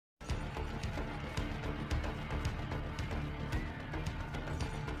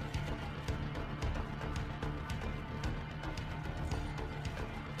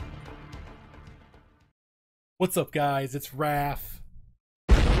What's up, guys? It's Raf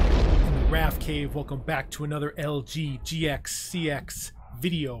in the Raf Cave. Welcome back to another LG GX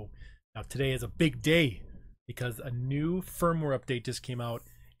video. Now today is a big day because a new firmware update just came out,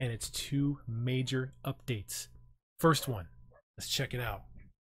 and it's two major updates. First one, let's check it out.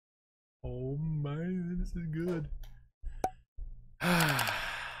 Oh man, this is good.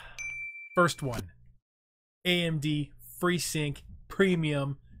 First one, AMD Freesync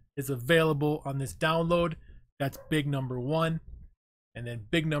Premium is available on this download. That's big number one. And then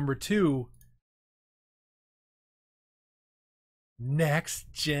big number two,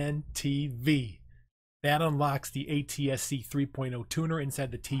 NEXTGEN TV. That unlocks the ATSC 3.0 tuner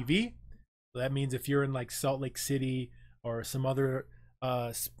inside the TV. So that means if you're in like Salt Lake City or some other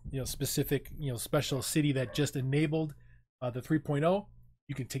specific special city that just enabled the 3.0,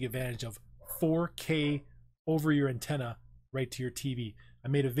 you can take advantage of 4K over your antenna right to your TV. I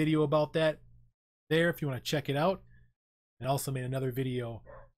made a video about that there if you want to check it out, and also made another video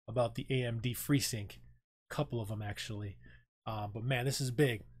about the AMD Freesync, a couple of them actually. But man, this is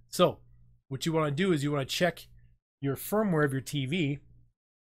big. So what you want to do is you want to check your firmware of your TV.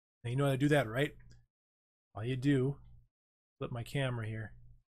 Now you know how to do that, right? All you do, flip my camera here.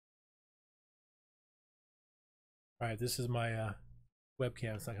 All right, this is my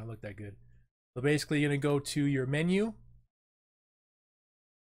webcam. It's not gonna look that good. So basically, you're gonna go to your menu.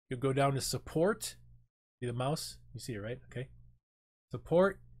 You'll go down to support. See the mouse? You see it, right? Okay.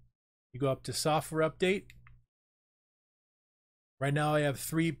 Support. You go up to software update. Right now I have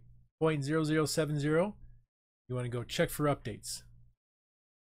 3.0070. You want to go check for updates.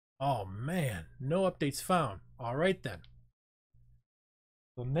 Oh man, no updates found. All right then.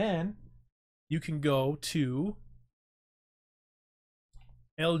 So then you can go to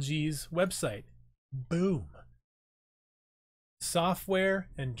LG's website. Boom. Software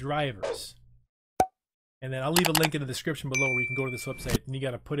and drivers. And then I'll leave a link in the description below where you can go to this website, and you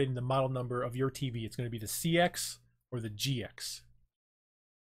got to put in the model number of your TV. It's going to be the CX or the GX.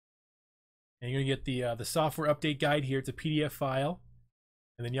 And you're going to get the software update guide here. It's a PDF file.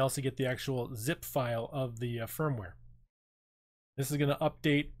 And then you also get the actual zip file of the firmware. This is going to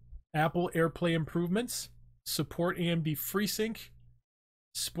update Apple AirPlay improvements, support AMD Freesync,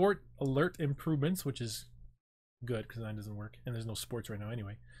 sport alert improvements, which is good because mine doesn't work, and there's no sports right now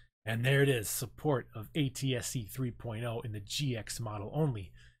anyway. And there it is, support of ATSC 3.0 in the GX model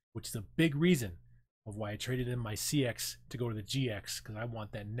only, which is a big reason of why I traded in my CX to go to the GX, because I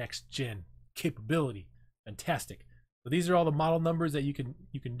want that next gen capability. Fantastic. So these are all the model numbers that you can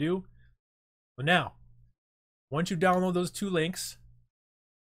do. But now, once you download those two links,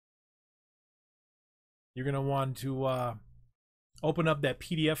 you're going to want to open up that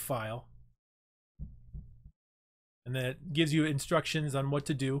PDF file. And then it gives you instructions on what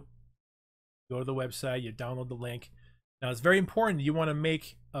to do. Go to the website, you download the link. Now it's very important, you want to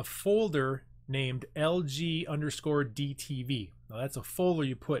make a folder named LG_DTV. Now that's a folder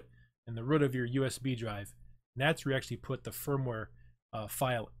you put in the root of your USB drive. And that's where you actually put the firmware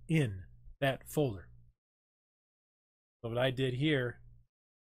file in that folder. So what I did here,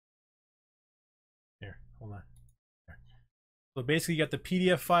 hold on. So basically you got the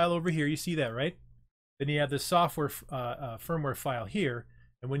PDF file over here, you see that, right? Then you have the software firmware file here,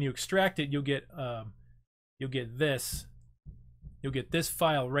 and when you extract it, you'll get this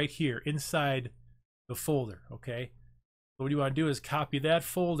file right here inside the folder. Okay, so what you want to do is copy that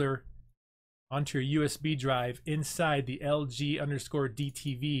folder onto your USB drive inside the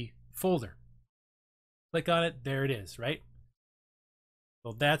LG_DTV folder. Click on it, there it is, right?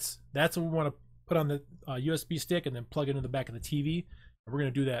 So that's what we want to put on the USB stick and then plug it into the back of the TV, and we're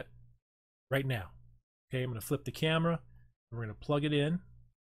going to do that right now. Okay, I'm going to flip the camera, and we're going to plug it in,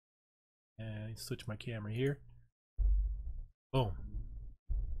 and switch my camera here. Boom.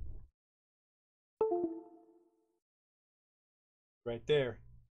 Right there.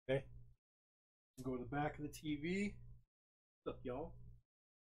 Okay. Go to the back of the TV. What's up, y'all?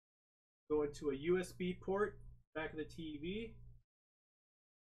 Go into a USB port, back of the TV,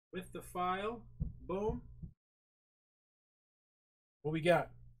 with the file. Boom. What we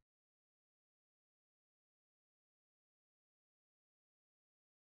got?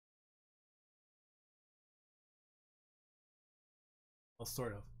 Well,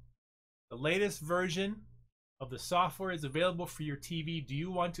 sort of. The latest version of the software is available for your TV. Do you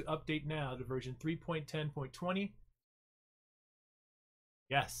want to update now to version 3.10.20?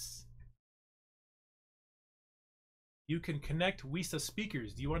 Yes. You can connect WISA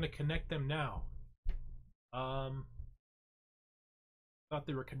speakers. Do you want to connect them now? Thought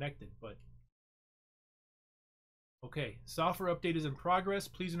they were connected, but okay. Software update is in progress.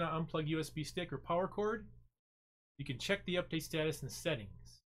 Please do not unplug USB stick or power cord. You can check the update status in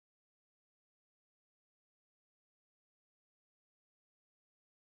settings.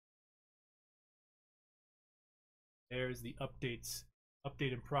 There's the update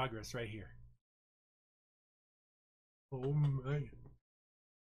in progress right here. Oh man,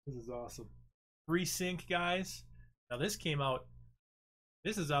 this is awesome. FreeSync, guys. Now this came out.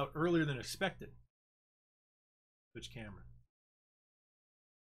 This is out earlier than expected. Switch camera.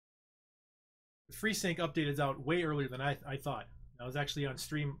 The FreeSync update is out way earlier than I thought. I was actually on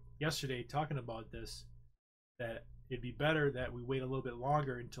stream yesterday talking about this, that it'd be better that we wait a little bit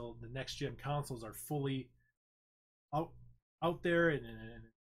longer until the next gen consoles are fully out there, and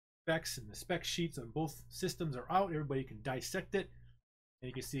specs and the spec sheets on both systems are out. Everybody can dissect it, and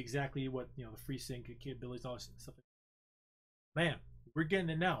you can see exactly what, you know, the FreeSync capabilities, all this stuff. Man, we're getting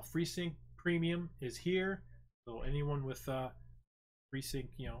it now. FreeSync Premium is here, so anyone with FreeSync,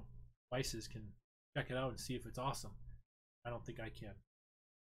 you know, devices can check it out and see if it's awesome. I don't think I can.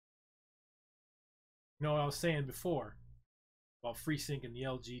 You know what I was saying before about FreeSync and the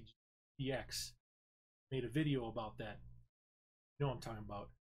LG DX? Made a video about that. You know what I'm talking about.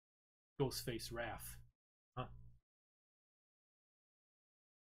 Ghostface Raph. Huh?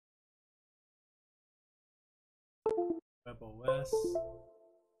 WebOS.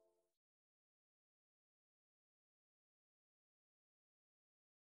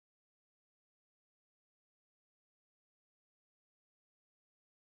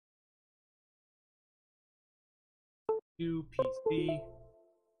 PC.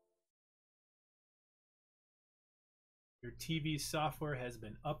 Your TV software has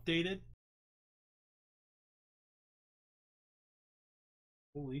been updated.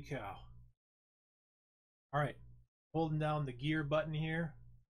 Holy cow. All right, holding down the gear button here.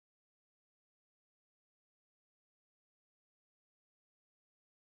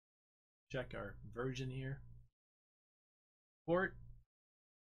 Check our version here. Port,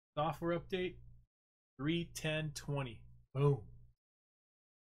 software update, 3.10.20. Boom.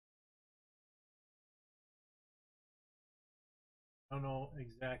 I don't know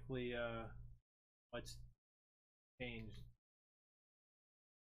exactly what's changed.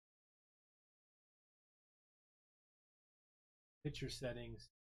 Picture settings.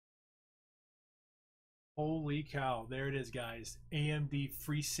 Holy cow, there it is, guys. AMD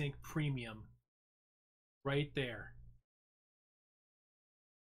Freesync Premium. Right there.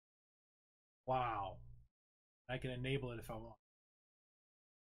 Wow. I can enable it if I want. All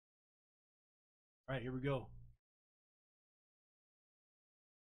right, here we go.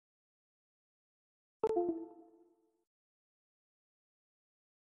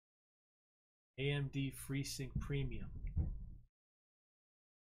 AMD Freesync Premium.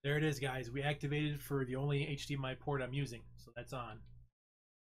 There it is, guys. We activated for the only HDMI port I'm using, so that's on.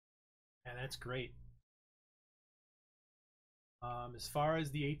 And that's great. As far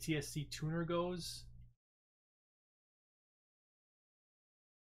as the ATSC tuner goes,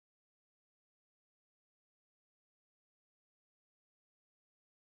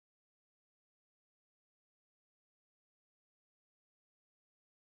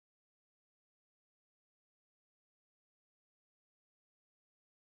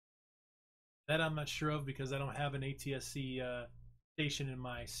 that I'm not sure of because I don't have an ATSC station in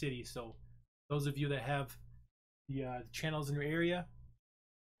my city. So those of you that have the channels in your area,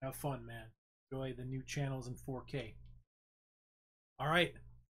 have fun, man. Enjoy the new channels in 4K. All right.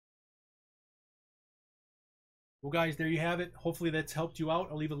 Well, guys, there you have it. Hopefully that's helped you out.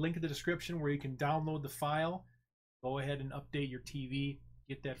 I'll leave a link in the description where you can download the file. Go ahead and update your TV.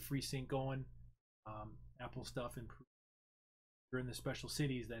 Get that FreeSync going. Apple stuff, and you're in the special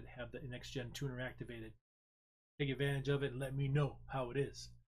cities that have the NEXTGEN tuner activated. Take advantage of it and let me know how it is.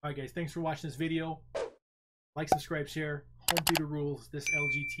 All right, guys, thanks for watching this video. Like, subscribe, share. Home theater rules. This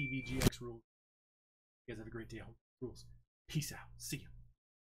LG TV GX rules. You guys have a great day. Home rules. Peace out. See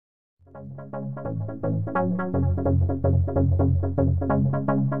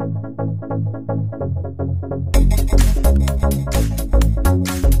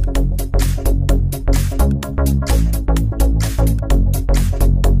ya.